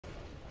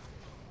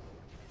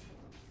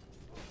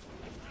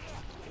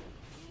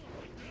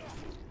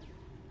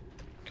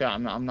Okay,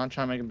 I'm not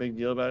trying to make a big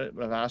deal about it,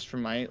 but I've asked for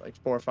might like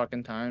 4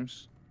 fucking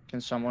times. Can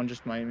someone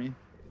just might me?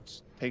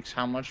 It takes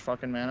how much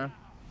fucking mana?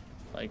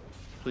 Like,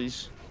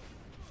 please.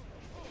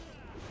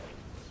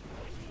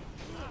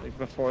 Like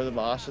before the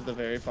boss at the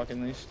very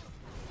fucking least.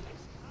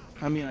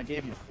 I mean, I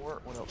gave you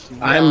 4. What else?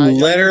 I'm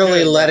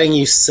literally letting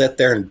you sit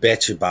there and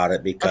bitch about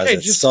it because okay,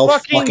 it's just so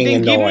fucking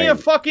annoying. Give me a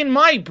fucking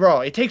might,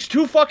 bro. It takes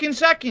 2 fucking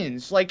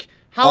seconds. Like,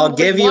 how? I'll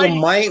give you a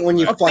might when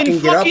you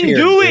fucking get up here,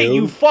 do it, dude.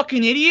 you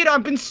fucking idiot!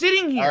 I've been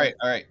sitting here.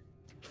 All right.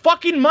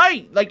 Fucking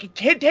might, like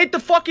hit the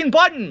fucking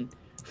button.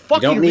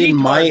 Fucking you don't need retard,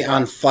 might bro.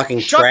 on fucking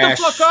Shut trash.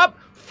 the fuck up.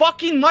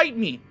 Fucking might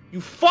me. You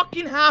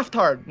fucking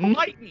half-tard.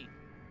 Might me.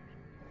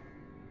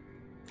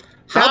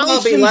 How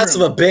about be less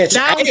of a bitch?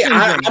 Hey,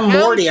 I'm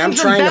Morty. I'm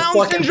trying to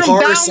fucking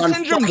parse on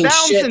fucking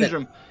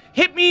shit.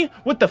 Hit me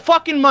with the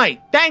fucking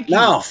might. Thank you.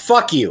 No,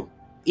 fuck you.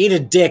 Eat a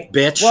dick,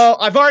 bitch. Well,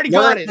 I've already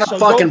got it. Learn how to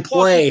fucking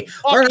play.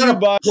 Learn how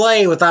to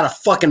play without a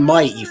fucking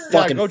might, you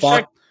fucking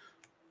fuck.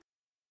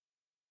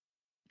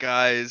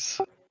 Guys.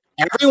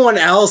 Everyone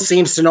else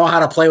seems to know how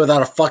to play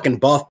without a fucking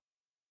buff.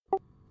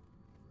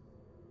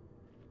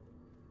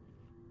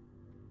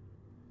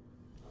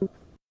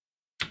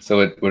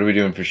 So what are we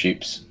doing for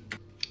sheeps?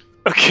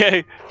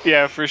 Okay,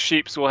 yeah, for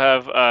sheeps we'll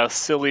have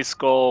Silly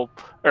Skull,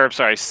 or I'm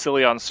sorry,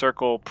 Silly on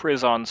Circle,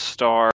 Priz on Star,